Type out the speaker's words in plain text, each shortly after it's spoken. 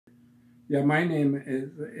Yeah, my name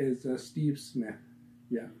is Steve Smith.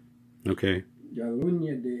 Yeah. Okay.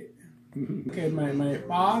 Okay, my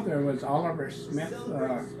father was Oliver Smith,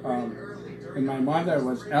 and my mother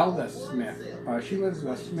was Elda Smith. She was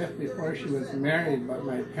a Smith before she was married, but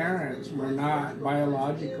my parents were not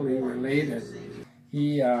biologically related.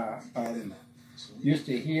 He used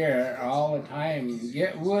to hear all the time,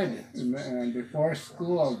 get wood before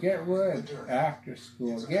school, get wood after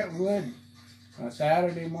school, get wood.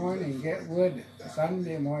 Saturday morning, get wood.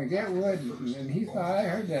 Sunday morning, get wood. And he thought, I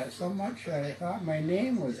heard that so much, I thought my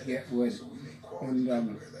name was Get Wood.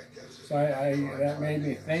 And so that made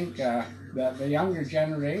me think that the younger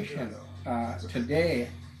generation today,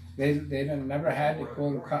 they never had to go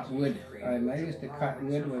and cut wood. And I used to cut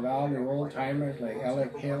wood with all the old timers like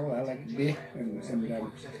Alec Hill, Alec B,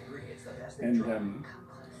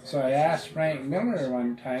 so I asked Frank Miller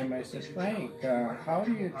one time, I said, Frank, how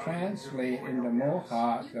do you translate into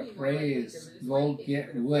Mohawk the phrase, go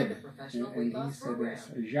get wood? And he said, it's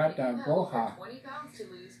Jata Goha.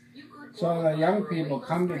 So the young people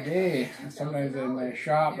come today, sometimes in my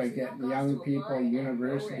shop I get young people,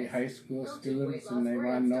 university, high school students, and they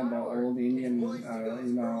want to know about old Indian,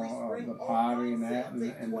 the pottery and that,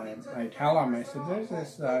 and I tell them, I said, there's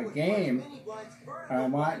this game, I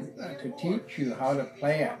want to teach you how to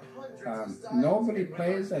play it. Nobody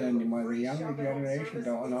plays it anymore. The younger generation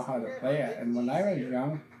don't know how to play it. And when I was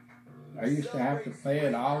young, I used to have to play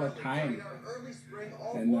it all the time.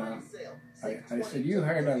 And I said, you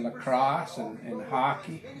heard of lacrosse and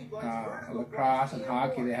hockey? Lacrosse and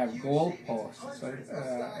hockey, they have goal posts. So,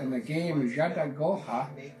 in the game, Jata Goha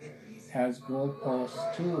has goal posts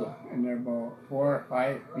too, and they're about 4 or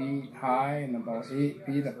 5 feet high and about 8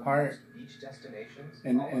 feet apart.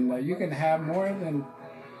 And you can have more than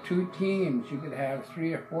 2 teams. You could have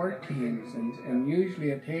 3 or 4 teams, and usually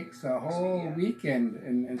it takes a whole weekend,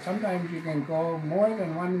 and sometimes you can go more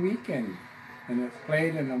than 1 weekend, and it's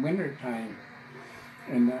played in the winter time.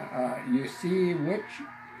 And you see which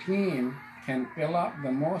team can fill up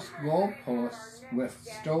the most goalposts with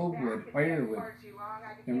stove wood, firewood.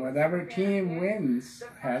 And whatever team wins,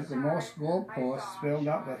 has the most goalposts filled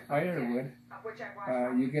up with firewood,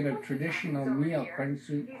 you get a traditional meal, corn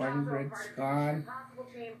soup, cornbread, scone.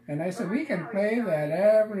 And I said, we can play that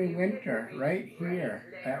every winter right here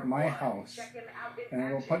at my house.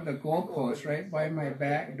 And we'll put the goalposts right by my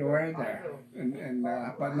back door there.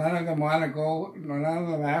 But none of them want to go, none of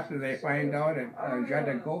them after they find out it,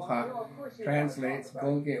 Jata Goha translates,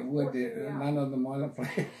 go get wood, none of them want to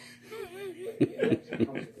play.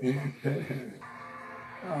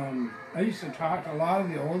 I used to talk to a lot of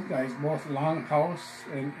the old guys, both Longhouse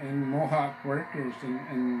and Mohawk workers,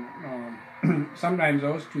 and sometimes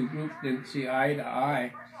those two groups didn't see eye to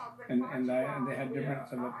eye, and they had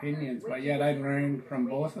difference of opinions, but yet I learned from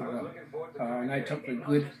both of them, and I took the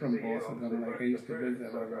good from both of them. Like I used to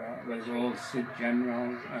visit like old Sid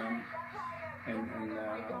General, and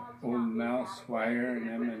old Mel Squire and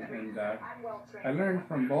them, and I learned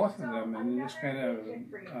from both of them, and just kind of,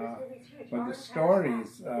 but the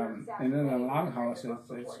stories, and in the Longhouse,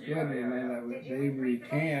 it's good, that they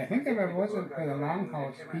retain. I think if it wasn't for the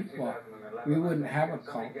Longhouse people, we wouldn't have a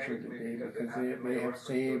culture today, because they have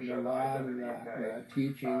saved a lot of the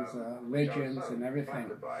teachings, legends, and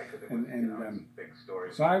everything, and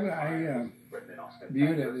so I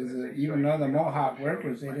viewed it as even though the Mohawk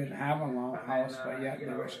workers, they didn't have a Longhouse, but yet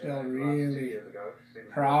they were still really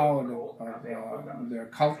proud of their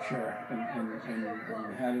culture and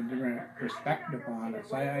had a different perspective on it.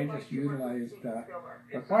 So I just utilized,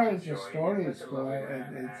 as far as the stories go,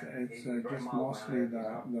 it's just mostly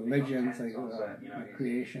the legends, like the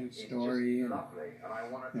creation story and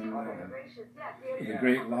the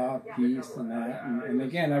great law of peace and that. And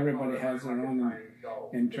again, everybody has their own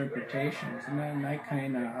interpretations, and then I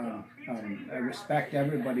kind of I respect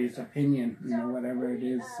everybody's opinion, whatever it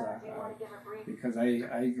is, because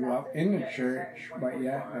I grew up in the church, but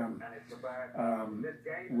yet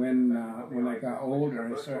when I got older,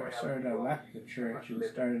 I sort of left the church and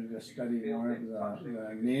started to study more of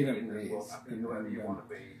the native ways,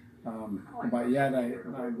 but yet I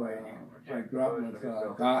grew up with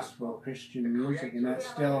gospel Christian music, and I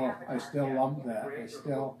still love that.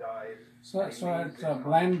 So it's a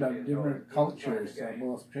blend of different cultures,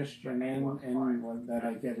 both Christian and that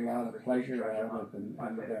I get a lot of pleasure out of, and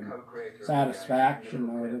satisfaction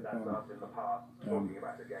out of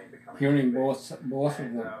hearing both of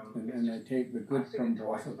them, and I take the good from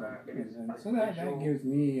both of them, and so that gives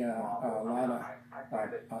me a lot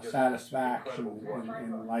of satisfaction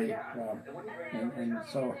in life, and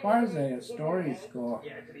so as far as the stories go,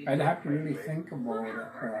 I'd have to really think about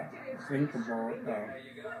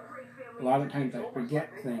a lot of times I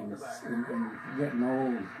forget things and getting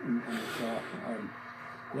old, and so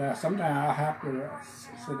yeah, sometimes I'll have to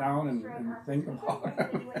sit down and think about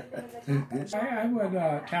it. I would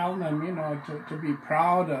tell them, you know, to be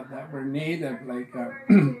proud of that we're native. Like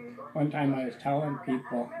one time I was telling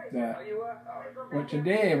people that, well,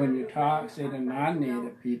 today when you talk, say, to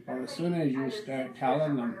non-native people, as soon as you start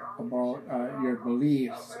telling them about your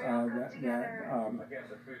beliefs,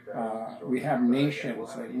 we have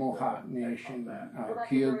nations like Mohawk Nation,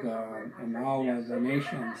 Cayuga, and all of the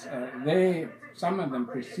nations, some of them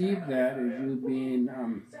perceive that as you being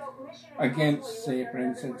against, say, for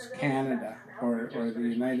instance, Canada or the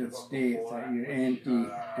United States, that you're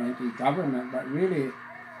anti-government, but really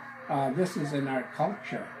this is in our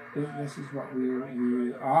culture. This is what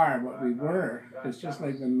we are, what we were. It's just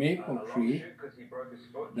like the maple tree,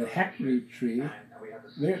 the hickory tree.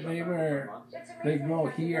 They grow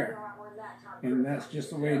here, and that's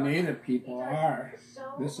just the way Native people are.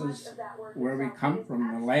 This is where we come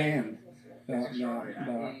from, the land.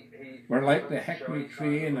 We're like the hickory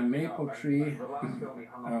tree and the maple tree.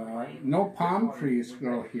 No palm trees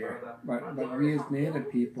grow here, but we as Native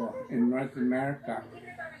people in North America,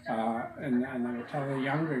 and I would tell the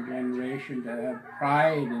younger generation to have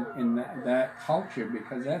pride in that culture,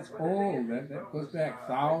 because that's old. That goes back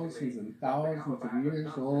thousands and thousands of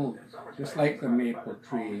years old, just like the maple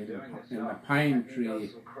tree and the pine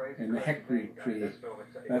tree and the hickory tree.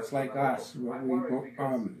 That's like us.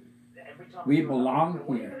 We belong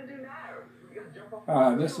here.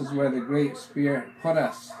 This is where the Great Spirit put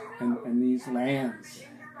us in these lands,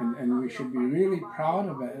 and we should be really proud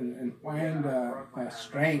of it and find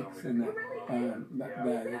strength in it.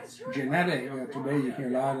 That it's genetic. Today you hear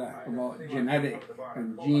a lot about genetic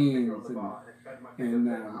and genes, and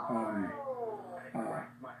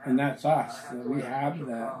that's us. We have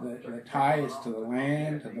the ties to the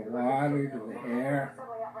land, to the water, to the air.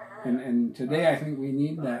 And today I think we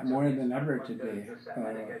need that more than ever today,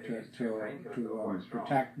 to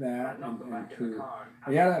protect that and to,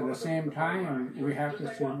 yet at the same time we have to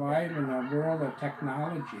survive in a world of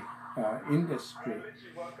technology, industry.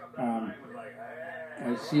 I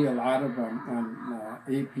see a lot of them on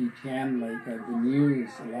AP10, like the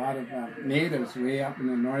news, a lot of natives way up in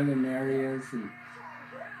the northern areas,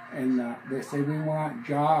 and they say we want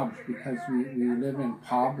jobs because we live in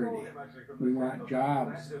poverty. We want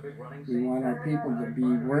jobs. We want our people to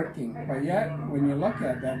be working. But yet, when you look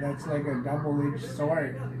at that, that's like a double-edged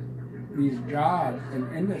sword. These jobs in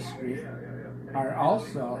industry are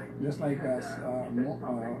also, just like us,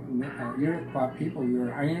 Iroquois people, we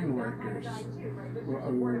were iron workers.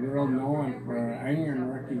 We're real known for our iron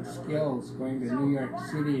working skills, going to New York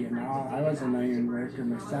City and all. I was an iron worker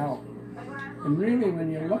myself. And really,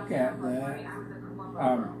 when you look at that,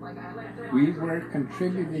 we were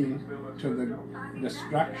contributing to the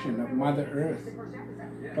destruction of Mother Earth.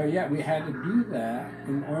 But yet we had to do that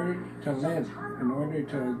in order to live, in order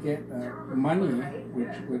to get money,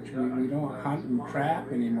 which we don't hunt and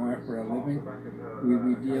trap anymore for a living.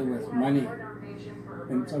 We deal with money.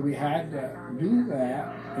 And so we had to do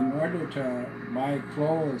that in order to buy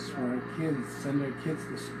clothes for our kids, send our kids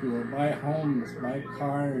to school, buy homes, buy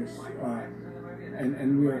cars.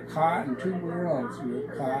 And we were caught in two worlds. We were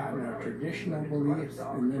caught in our traditional beliefs,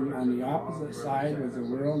 and then on the opposite side was a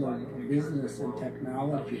world of business and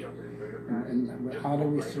technology. And how do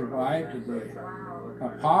we survive today?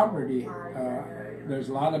 Poverty, there's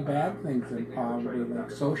a lot of bad things in poverty,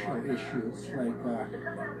 like social issues, like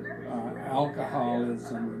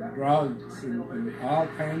alcoholism, drugs, and all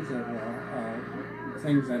kinds of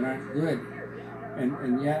things that aren't good.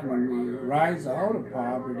 And yet when we rise out of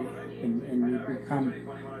poverty and we become,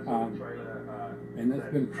 and it's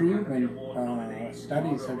been proven,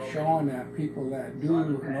 studies have shown that people that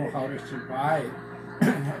do know how to survive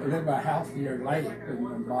live a healthier life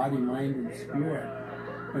in body, mind, and spirit.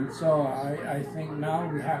 And so I think now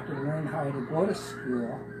we have to learn how to go to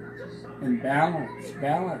school and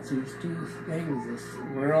balance these two things, this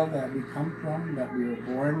world that we come from, that we were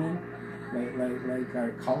born in, like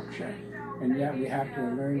our culture. And yet we have to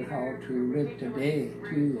learn how to live today,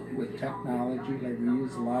 too, with technology. Like we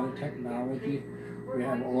use a lot of technology. We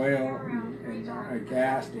have oil and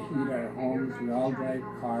gas to heat our homes. We all drive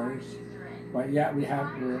cars. But yet we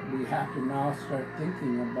have to now start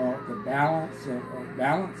thinking about the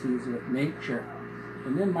balances with nature.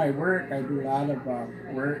 And in my work, I do a lot of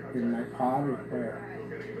work in my pottery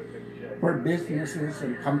for businesses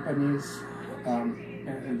and companies,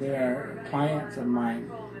 and they are clients of mine.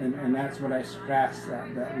 And that's what I stress,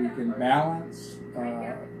 that we can balance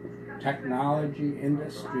technology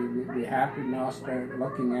industry. We have to now start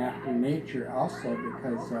looking after nature also,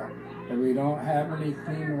 because if we don't have any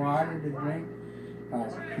clean water to drink,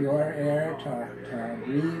 pure air to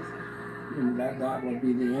breathe, and that will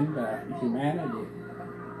be the end of humanity.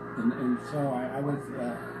 And so I would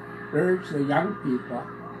urge the young people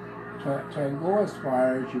to go as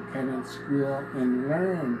far as you can in school and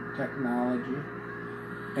learn technology,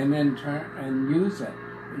 and then turn and use it.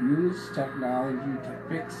 Use technology to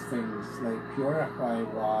fix things like purify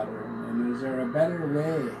water. And is there a better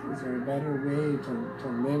way? Is there a better way to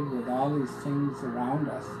live with all these things around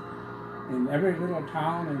us? In every little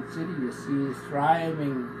town and city, you see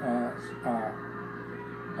thriving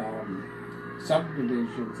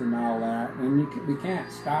subdivisions and all that, and we can't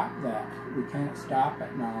stop that. We can't stop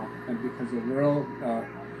it now, and because the world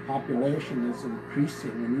population is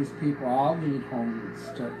increasing, and these people all need homes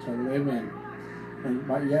to live in.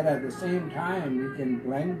 But yet at the same time, we can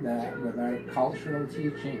blend that with our cultural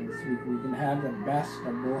teachings. We can have the best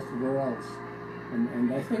of both worlds.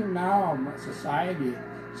 And I think now society,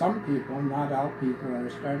 some people, not all people, are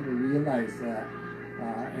starting to realize that.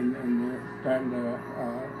 And they're starting to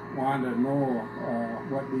want to know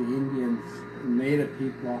what the Indians, Native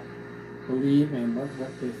people believe in, what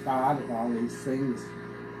they thought of all these things,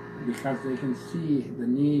 because they can see the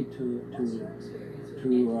need to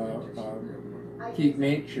keep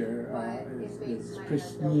nature as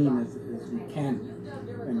pristine as we can.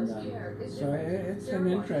 And so it's an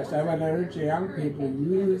interest. I would urge the young people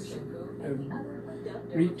to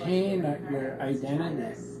retain your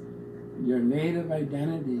identity, your native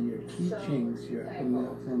identity, your teachings,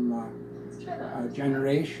 from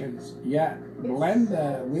generations, yet blend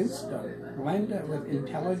the wisdom, blend it with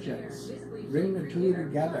intelligence, bring the two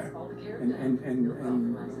together. And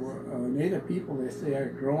Native people, they say, we're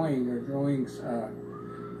growing,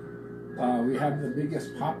 we have the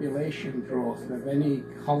biggest population growth of any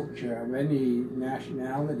culture, of any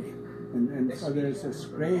nationality. And so there's this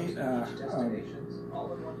great,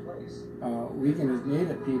 we can, as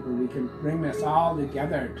Native people, we can bring this all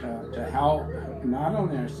together to help not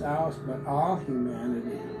only ourselves, but all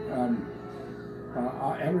humanity,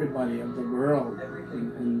 everybody of the world.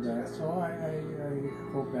 And so I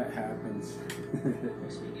hope that happens.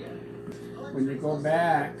 When you go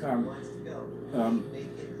back,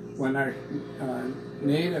 when our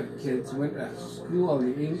Native kids went to school,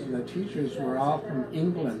 the teachers were all from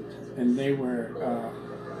England, and they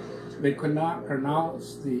could not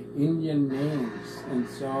pronounce the Indian names, and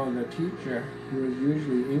so the teacher, who was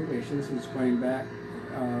usually English, this is going back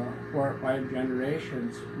 4 or 5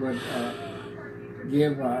 generations, would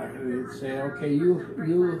they'd say, okay,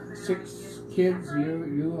 you 6 kids,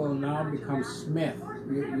 you will now become Smith.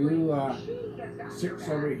 You 6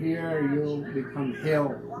 over here, you'll become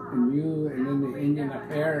Hill, and then the Indian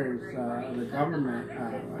Affairs, the government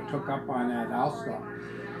took up on that also.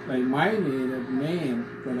 Like my native name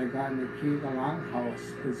that I got in the Keuka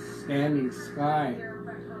Longhouse is Standing Sky,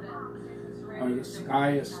 or the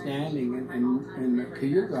sky is standing. In the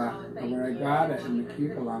Keuka, where I got it in the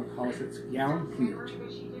Keuka Longhouse, it's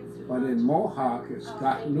Gyaunheet. But in Mohawk, it's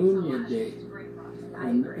Gatnunya Day.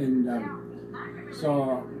 And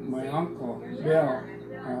so my uncle, Bill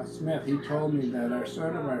Smith, he told me that our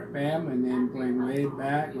family name going way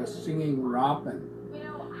back was Singing Robin.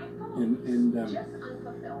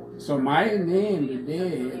 So my name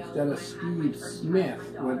today, instead of Steve Smith,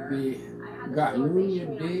 would be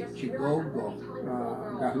Gatnunya Day Chigogo.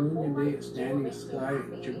 Gatnunya Day Standing Sky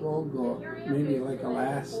Chigogo, maybe like a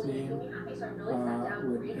last name,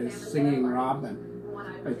 is Singing Robin.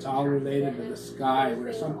 It's all related to the sky,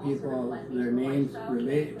 where some people, their names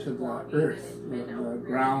relate to the earth, the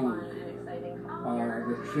ground,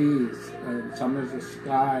 the trees, some is the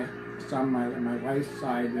sky. Some, my wife's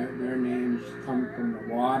side, their names come from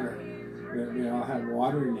the water. They all have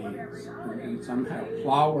water names, and some have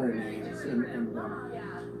flower names.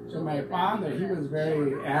 So my father, he was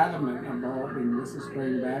very adamant about, and this is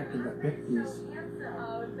going back to the 50s,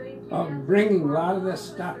 of bringing a lot of this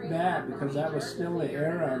stuff back, because that was still the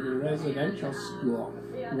era of the residential school,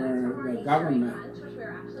 where the government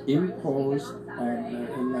imposed,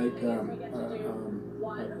 and like a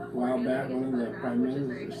while back, one of the prime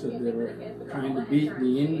ministers said they were trying to beat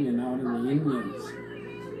the Indian out of the Indians.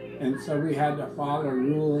 And so we had to follow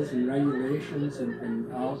rules and regulations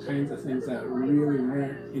and all kinds of things that really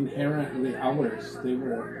weren't inherently ours. They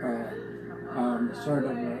were sort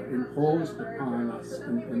of imposed upon us,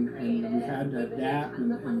 and we had to adapt,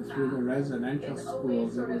 and through the residential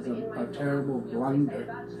schools, it was a terrible blunder,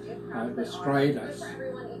 destroyed us.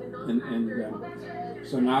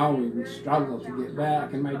 So now we struggle to get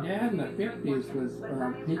back. And my dad in the 50s was,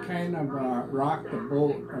 he kind of rocked the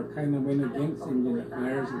boat, or kind of went against Indian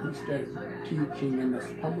affairs, and he started teaching in the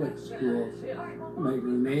public schools, like the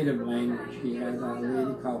native language. He had a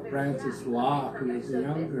lady called Frances Law, who was a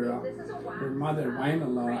young girl. Her mother, Vina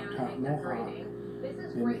Law, taught Mohawk.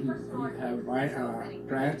 And he'd have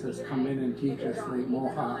Frances come in and teach us like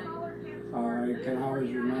Mohawk. I can always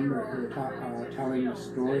remember her telling a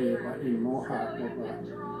story about in Mohawk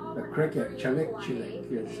of the cricket, chilik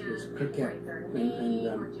is cricket,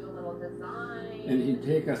 and he'd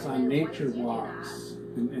take us on nature walks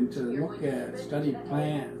and to look at, study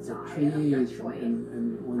plants and trees,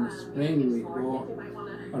 and when the spring we'd go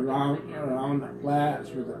around the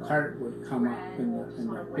flats where the cart would come up and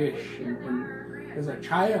the fish, and as a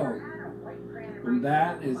child. And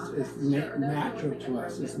that is natural to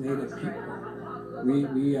us as Native people. We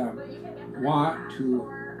want to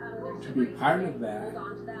be part of that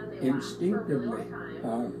instinctively.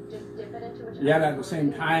 Yet at the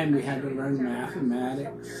same time, we had to learn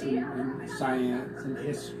mathematics and science and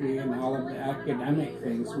history and all of the academic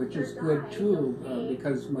things, which is good too,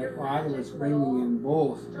 because my father was bringing in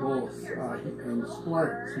both in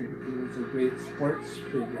sports. He was a great sports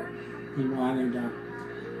figure. He wanted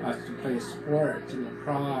us to play sports and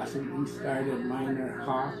lacrosse, and he started minor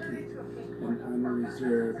hockey and on the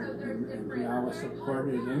reserve, and he always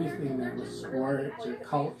supported anything that was sports or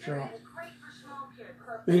cultural.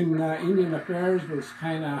 In Indian Affairs was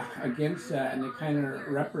kind of against that, and they kind of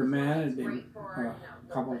reprimanded him a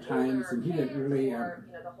couple of times, and he didn't really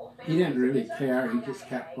care. He just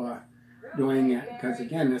kept doing it, because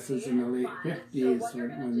again, this is in the late 50s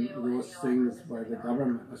when those things by the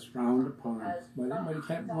government was frowned upon, but he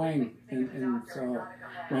kept going. And so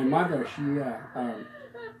my mother, she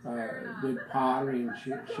did pottery, and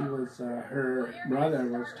she was, her brother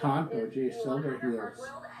was Tonto, Silverheels.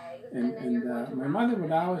 And my mother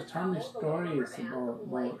would always tell me stories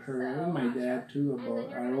about her, and my dad too,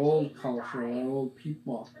 about our old culture, our old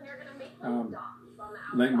people.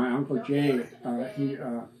 Like my Uncle Jay,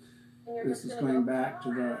 this is going back to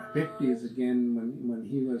the 50s again, when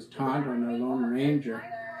he was Tonto and a Lone Ranger.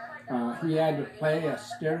 He had to play a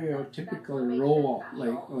stereotypical role,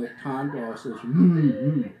 like Tonto says,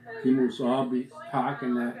 Kimusabi,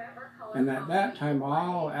 talking that. And at that time,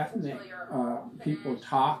 all ethnic people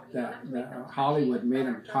talked that Hollywood made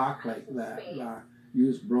them talk like that,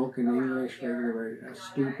 use broken English, like they were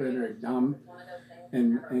stupid or dumb.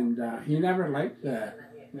 And he never liked that.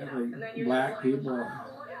 Like, black people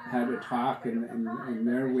had to talk in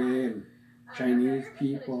their way, and Chinese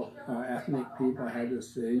people, ethnic people, had to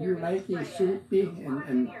say, "You like it, soupy,"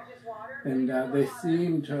 and they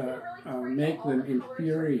seemed to make them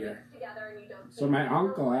inferior. So my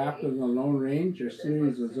uncle, after the Lone Ranger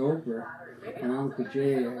series was over, my Uncle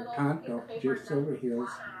Jay, Tonto, Jay Silverheels,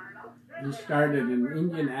 he started an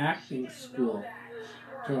Indian acting school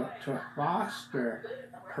to foster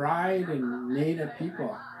pride in Native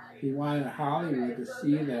people. He wanted Hollywood to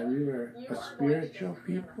see that we were a spiritual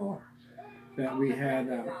people, that we had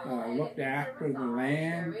looked after the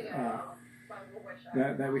land,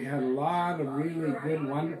 that we had a lot of really good,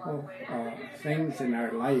 wonderful things in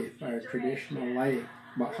our life, our traditional life.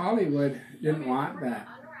 But Hollywood didn't want that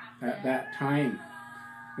at that time.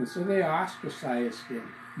 And so they ostracized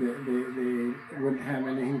him. They wouldn't have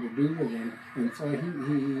anything to do with him. And so he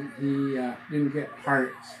didn't get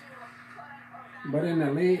parts. But in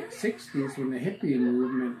the late 60s, when the hippie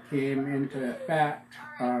movement came into effect,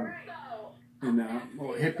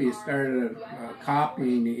 hippies started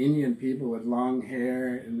copying the Indian people with long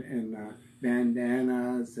hair and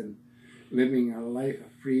bandanas and living a life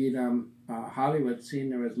of freedom. Hollywood seen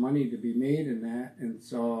there was money to be made in that, and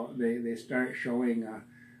so they start showing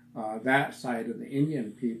that side of the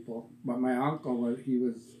Indian people. But my uncle, he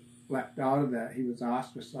was left out of that. He was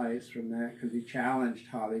ostracized from that because he challenged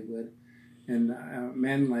Hollywood. And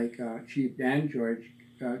men like Chief Dan George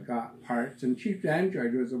got parts. And Chief Dan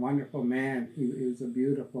George was a wonderful man. He was a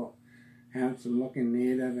beautiful, handsome-looking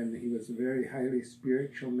native, and he was a very highly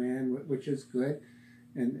spiritual man, which is good.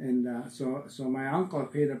 And so my uncle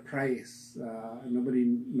paid a price. Nobody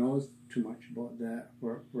knows too much about that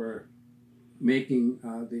for making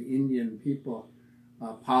the Indian people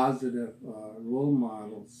positive role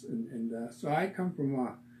models. And so I come from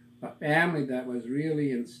a family that was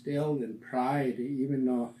really instilled in pride, even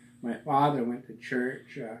though my father went to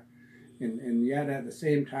church, and yet at the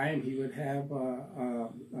same time he would have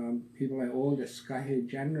people like oldest Sky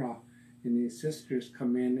General and his sisters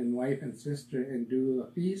come in, and wife and sister, and do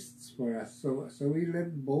feasts for us. So we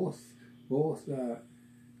lived both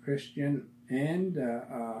Christian and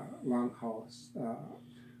Longhouse.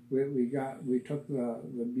 We took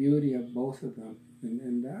the beauty of both of them,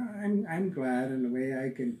 and I'm glad in a way I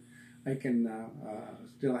can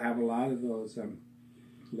still have a lot of those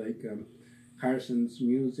Carson's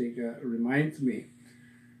music reminds me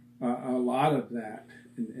a lot of that,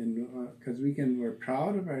 and because we're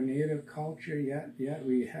proud of our native culture, yet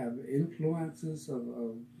we have influences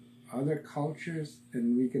of other cultures,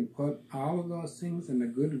 and we can put all of those things in a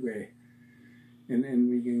good way, and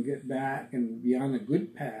we can get back and be on a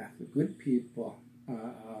good path, good people,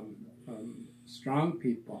 strong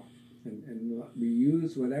people, and we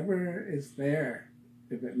use whatever is there.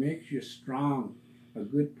 If it makes you strong, a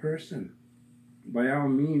good person, by all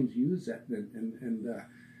means use it, and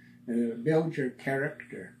it builds your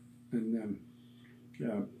character, and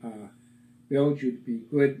builds you to be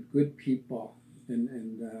good people,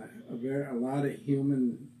 and a lot of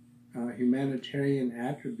humanitarian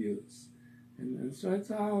attributes, and so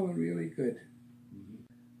it's all really good.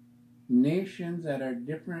 Nations that are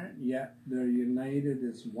different, yet they're united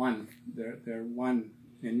as one. They're one,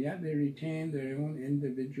 and yet they retain their own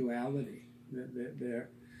individuality.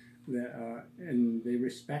 And they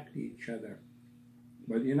respect each other.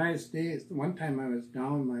 But the United States, one time I was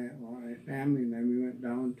down, my family and I, we went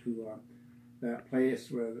down to that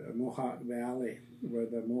place where the Mohawk Valley, where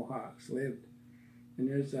the Mohawks lived. And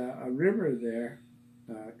there's a river there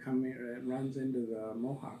it runs into the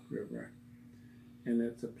Mohawk River. And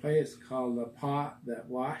it's a place called the Pot that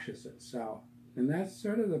washes itself. And that's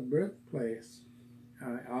sort of the birthplace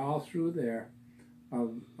all through there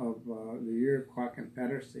of the Iroquois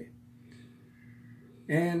Confederacy.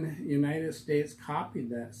 And the United States copied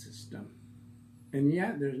that system. And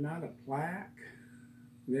yet there's not a plaque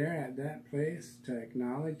there at that place to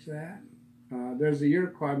acknowledge that. There's the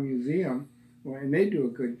Iroquois Museum, and they do a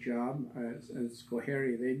good job. As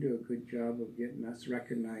Schoharie, they do a good job of getting us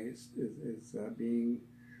recognized as being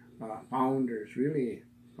founders, really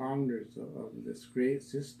founders of this great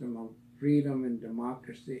system of freedom and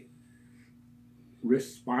democracy.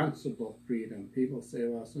 Responsible freedom. People say,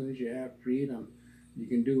 well, as soon as you have freedom, you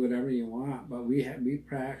can do whatever you want. But we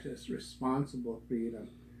practice responsible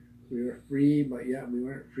freedom. We were free, but yet we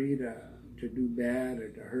weren't free to do bad or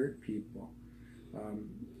to hurt people.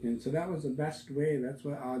 And so that was the best way. That's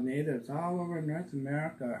what our natives all over North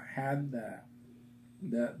America had that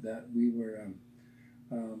we were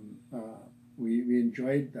we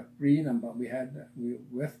enjoyed the freedom, but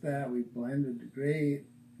with that we blended great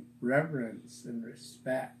reverence and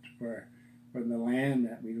respect for the land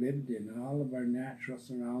that we lived in and all of our natural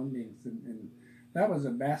surroundings, and that was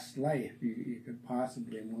the best life you could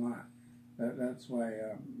possibly want. That's why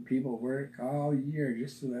people work all year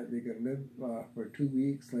just so that they could live for 2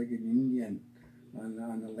 weeks like an Indian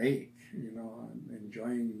on the lake,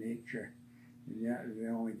 enjoying nature. And yet they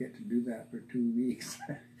only get to do that for 2 weeks.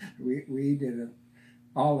 we did it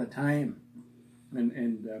all the time, and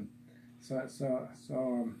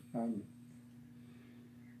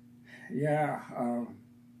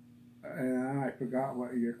I forgot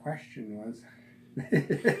what your question was.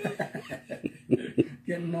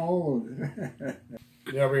 Getting old.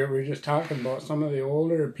 Yeah, we were just talking about some of the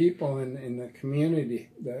older people in the community.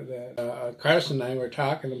 Carson and I were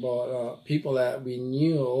talking about people that we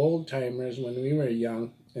knew, old timers, when we were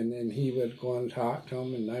young, and he would go and talk to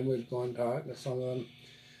them, and I would go and talk to some of them.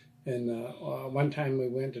 And one time we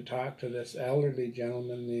went to talk to this elderly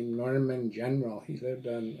gentleman named Norman General. He lived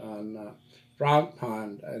on Frog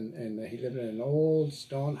Pond, and he lived in an old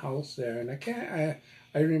stone house there. And I can't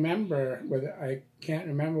remember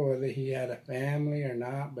whether he had a family or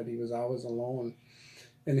not, but he was always alone.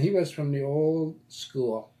 And he was from the old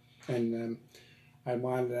school. And I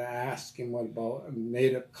wanted to ask him what about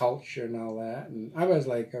native culture and all that. And I was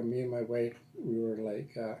like, me and my wife, we were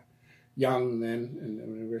like young then,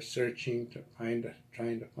 and we were searching trying to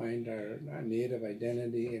find our native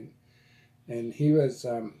identity. And he was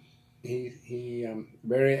he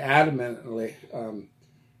very adamantly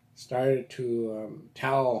started to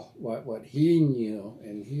tell what he knew,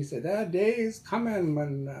 and he said, that day is coming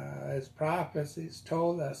when his prophecies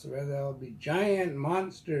told us where there'll be giant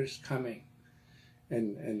monsters coming,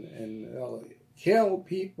 and they'll kill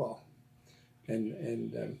people,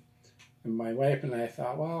 and my wife and I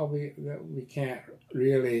thought, well, we can't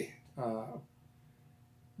really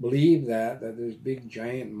believe that there's big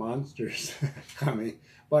giant monsters coming,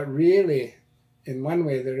 but really, in one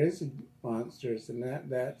way, there is monsters, and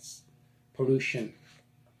that's pollution,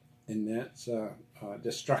 and that's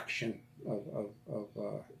destruction of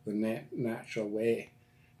the natural way.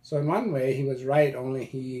 So in one way, he was right, only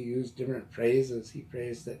he used different phrases. He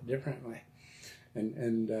phrased it differently.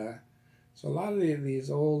 and so a lot of these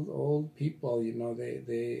old people, you know,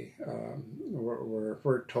 they were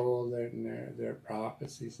foretold in their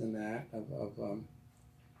prophecies and that of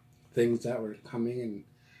things that were coming, and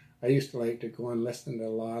I used to like to go and listen to a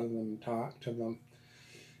lot of them, talk to them,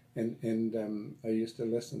 and I used to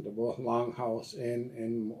listen to both Longhouse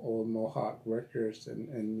and old Mohawk workers,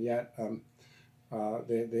 and yet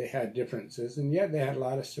they had differences, and yet they had a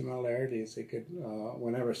lot of similarities. They could,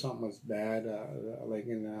 whenever something was bad, like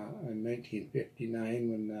in 1959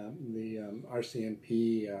 when the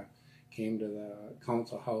RCMP came to the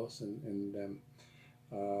council house and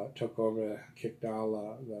took over, kicked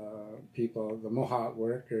all the people, the Mohawk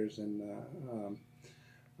workers, and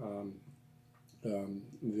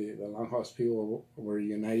the Longhouse people were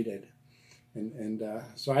united. And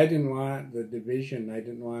so I didn't want the division. I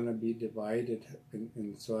didn't want to be divided,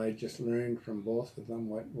 and so I just learned from both of them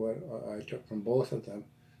what I took from both of them,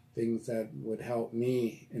 things that would help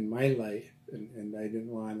me in my life, and I didn't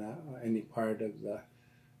want any part of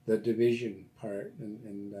the division part,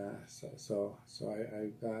 and so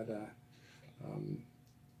I've got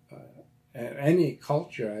any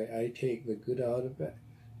culture. I take the good out of it,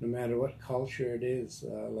 no matter what culture it is,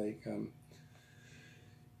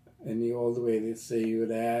 in the old way, they say you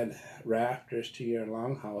would add rafters to your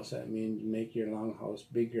longhouse. That means make your longhouse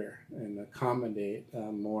bigger and accommodate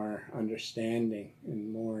more understanding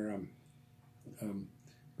and more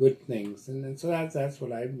good things. And so that's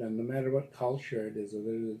what I've done, no matter what culture it is,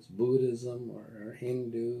 whether it's Buddhism or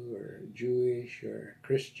Hindu or Jewish or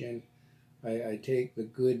Christian. I take the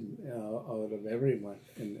good out of everyone,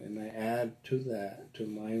 and I add to that, to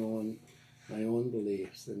my own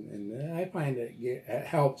beliefs, and I find it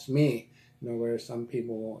helps me, you know, where some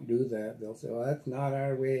people won't do that. They'll say, well, that's not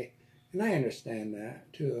our way, and I understand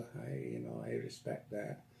that too. I respect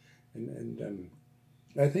that, and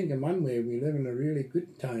I think in one way we live in a really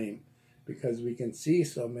good time, because we can see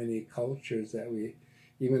so many cultures that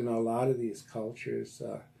even a lot of these cultures,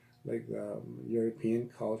 like the European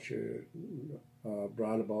culture,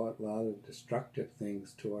 brought about a lot of destructive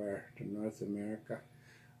things to North America.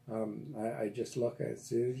 I just look at it,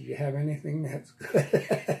 say, do you have anything that's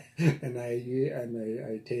good? and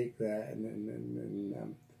I take that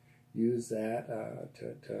and use that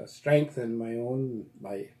to strengthen my own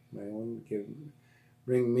life,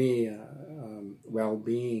 bring me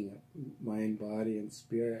well-being, mind, body, and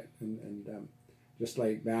spirit, and just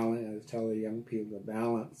like balance. I tell the young people to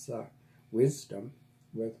balance wisdom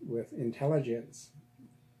with intelligence.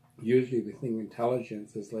 Usually we think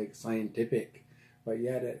intelligence is like scientific, but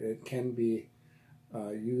yet it can be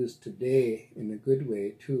used today in a good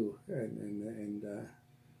way too, and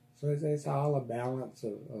so it's all a balance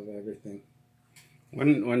of everything.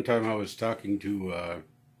 One time I was talking to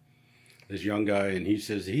this young guy, and he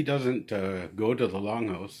says he doesn't go to the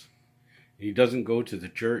Longhouse, he doesn't go to the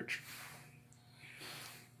church,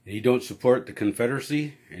 he don't support the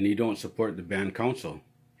Confederacy, and he don't support the band council.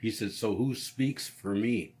 He says, so who speaks for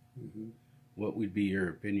me? Mm-hmm. What would be your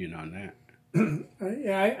opinion on that?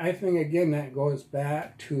 Yeah, I think again that goes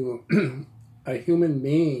back to a human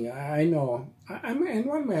being. I know I'm in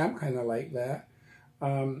one way I'm kind of like that.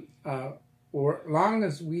 Or long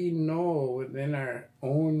as we know within our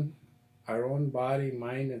own body,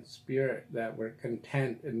 mind, and spirit that we're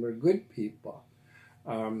content and we're good people.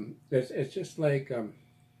 It's just like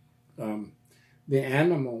the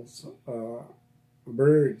animals,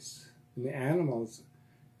 birds, and the animals.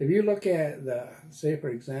 If you look at say for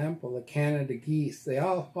example, the Canada geese, they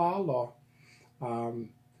all follow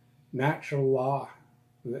natural law.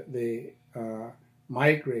 They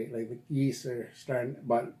migrate, like the geese are starting,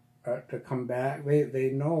 but to come back, they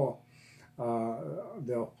know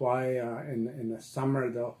they'll fly in the summer.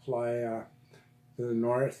 They'll fly to the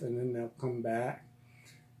north, and then they'll come back,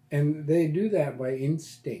 and they do that by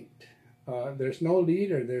instinct. There's no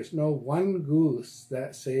leader. There's no one goose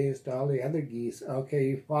that says to all the other geese, okay,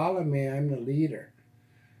 you follow me, I'm the leader.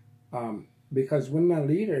 Because when the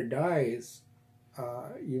leader dies,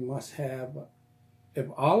 you must have, if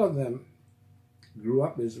all of them grew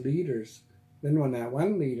up as leaders, then when that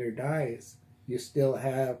one leader dies, you still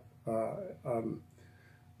have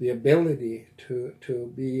the ability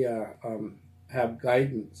to be have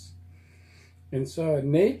guidance. And so in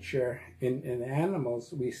nature, in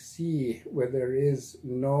animals, we see where there is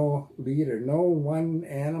no leader. No one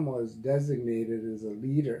animal is designated as a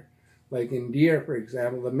leader. Like in deer, for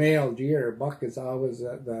example, the male deer, buck, is always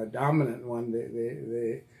the dominant one.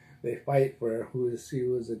 They fight for who is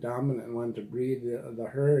the dominant one to breed the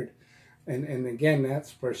herd. And again,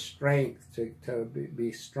 that's for strength, to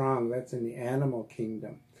be strong. That's in the animal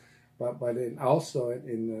kingdom. but also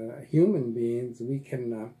in human beings, we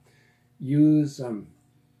can use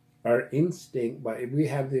our instinct, but if we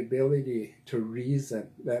have the ability to reason,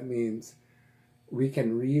 that means we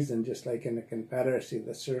can reason just like in the Confederacy,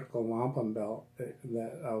 the circle wampum belt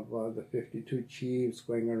of the 52 chiefs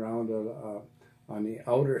going around on the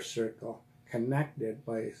outer circle, connected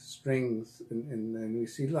by strings, and we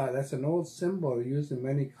see that's an old symbol used in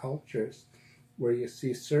many cultures, where you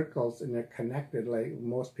see circles and they're connected, like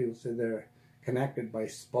most people say they're connected by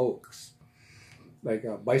spokes, like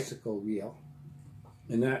a bicycle wheel,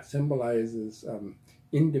 and that symbolizes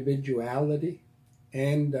individuality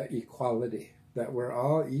and equality, that we're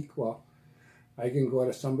all equal. I can go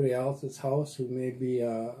to somebody else's house who may be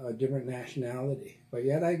a different nationality, but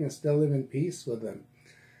yet I can still live in peace with them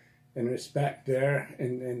and respect there,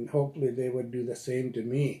 and hopefully they would do the same to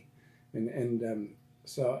me.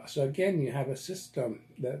 So again, you have a system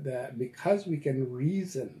that because we can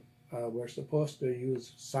reason, we're supposed to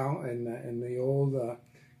use sound. In the old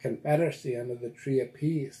Confederacy, under the Tree of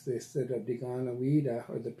Peace, they said Diganawida,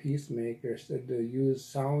 or the peacemaker, said to use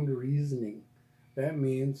sound reasoning. That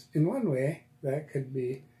means, in one way, that could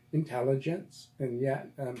be intelligence, and yet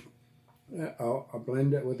I'll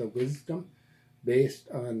blend it with a wisdom based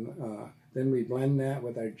on, then we blend that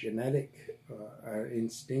with our genetic, our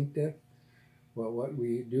instinctive, what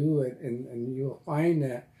we do, and you'll find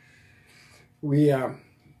that we,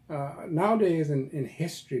 nowadays in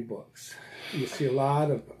history books, you see a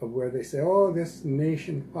lot of where they say, oh, this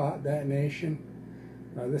nation fought that nation,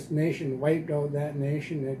 this nation wiped out that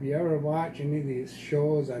nation. If you ever watch any of these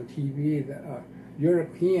shows on TV, the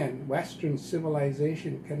European, Western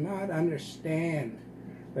civilization cannot understand,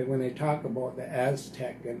 like when they talk about the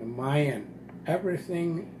Aztec and the Mayan,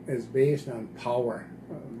 everything is based on power,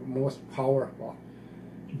 most powerful.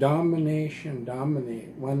 Domination, dominate.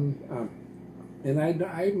 And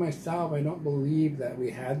I myself, I don't believe that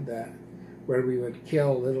we had that, where we would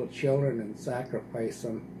kill little children and sacrifice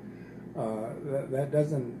them. That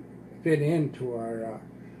doesn't fit into our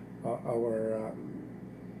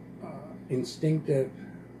instinctive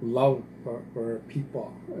love for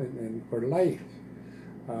people and for life.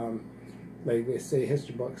 Like they say,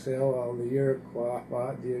 history books say, oh, well, the Iroquois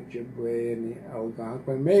fought the Ojibwe and the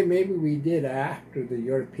Algonquin. Maybe we did after the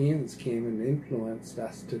Europeans came and influenced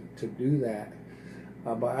us to do that.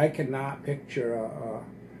 But I cannot picture,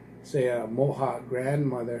 say, a Mohawk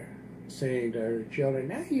grandmother saying to her children,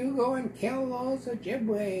 now you go and kill those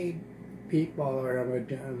Ojibwe people, or an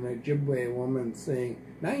Ojibwe woman saying,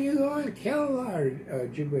 now you go and kill our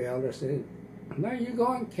Ojibwe elder, saying, now you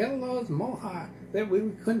go and kill those Mohawk. That we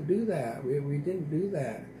couldn't do that. We didn't do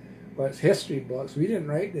that. But it's history books. We didn't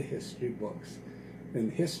write the history books.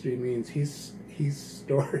 And history means his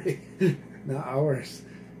story, not ours.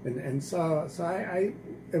 And so I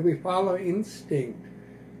if we follow instinct,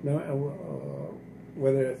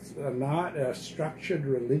 whether it's not a structured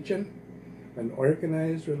religion, an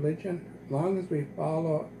organized religion, as long as we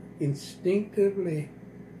follow instinctively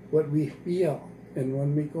what we feel, and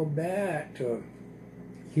when we go back to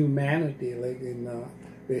humanity, like in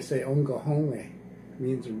they say Ongahonwe,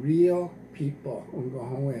 means real people.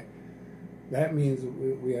 Ongahonwe, that means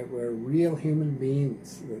we're real human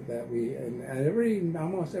beings. That we, and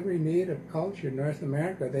almost every native culture in North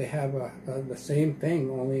America, they have the same thing,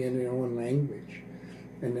 only in their own language,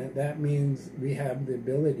 and that means we have the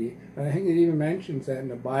ability. And I think it even mentions that in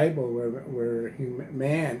the Bible, where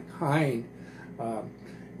mankind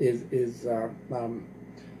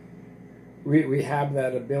we have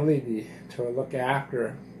that ability to look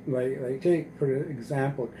after, like take for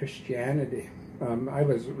example Christianity. I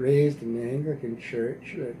was raised in the Anglican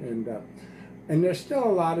church, and there's still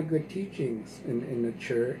a lot of good teachings in the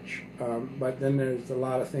church, but then there's a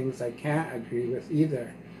lot of things I can't agree with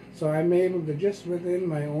either. So I'm able to just within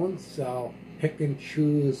my own self pick and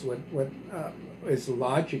choose what is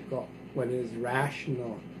logical, what is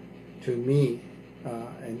rational to me,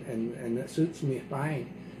 and it suits me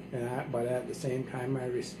fine. But at the same time, I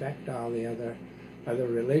respect all the other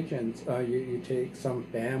religions. You take some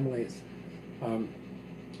families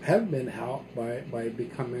have been helped by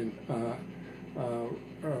becoming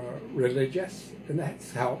religious, and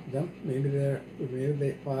that's helped them. Maybe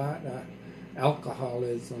they fought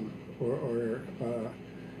alcoholism or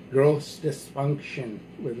gross dysfunction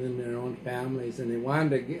within their own families, and they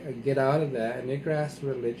wanted to get out of that, and they grasped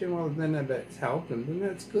religion. Well, then if it's helped them, then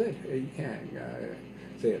that's good. You can't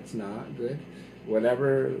say it's not good.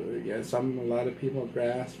 Whatever, a lot of people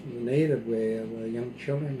grasp the native way of young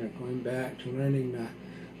children are going back to learning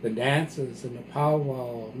the dances and the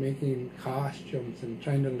powwow, making costumes and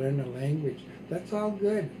trying to learn the language. That's all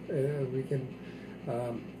good. We can,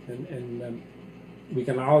 and we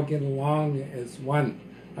can all get along as one.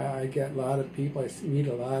 I get a lot of people, I meet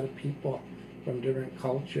a lot of people from different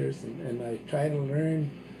cultures, and I try to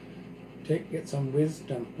learn, get some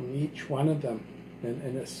wisdom from each one of them.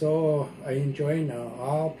 And it's so, I enjoy now,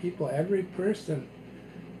 all people, every person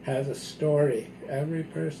has a story. Every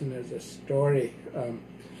person has a story.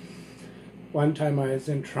 One time I was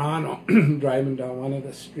in Toronto, driving down one of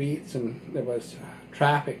the streets, and there was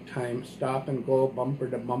traffic time, stop and go, bumper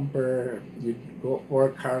to bumper. You'd go 4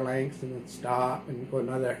 car lengths and then stop and go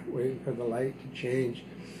another, waiting for the light to change.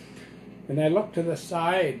 And I looked to the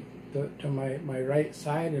side, to my right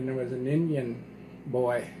side, and there was an Indian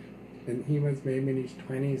boy, and he was maybe in his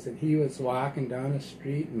 20s, and he was walking down the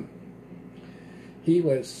street, and he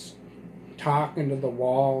was talking to the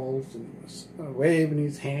walls and waving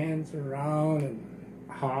his hands around and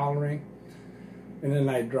hollering. And then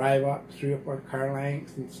I'd drive up 3 or 4 car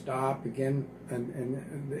lengths and stop again,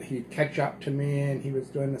 and he'd catch up to me, and he was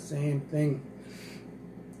doing the same thing.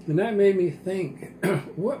 And that made me think,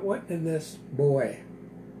 what did this boy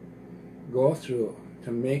go through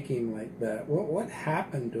to make him like that? What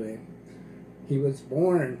happened to him? He was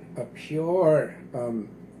born a pure,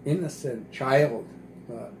 innocent child,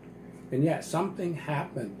 and yet something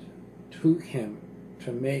happened to him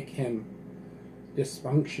to make him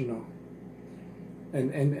dysfunctional.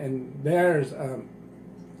 And there's a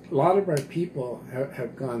lot of our people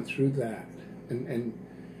have gone through that,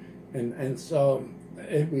 and so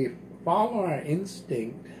if we follow our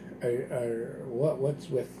instinct, or what's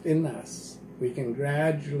within us, we can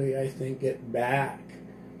gradually, I think, get back.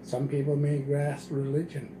 Some people may grasp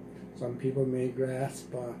religion. Some people may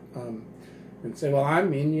grasp and say, well,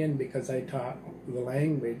 I'm Indian because I taught the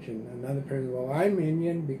language, and another person, well, I'm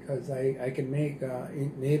Indian because I can make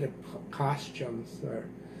native costumes,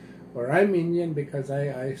 or I'm Indian because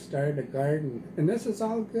I started a garden. And this is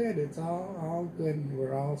all good. It's all good.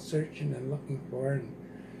 We're all searching and looking for, and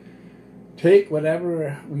take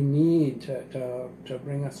whatever we need to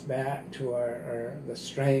bring us back to the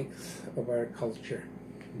strength of our culture.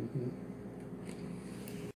 Mm-hmm.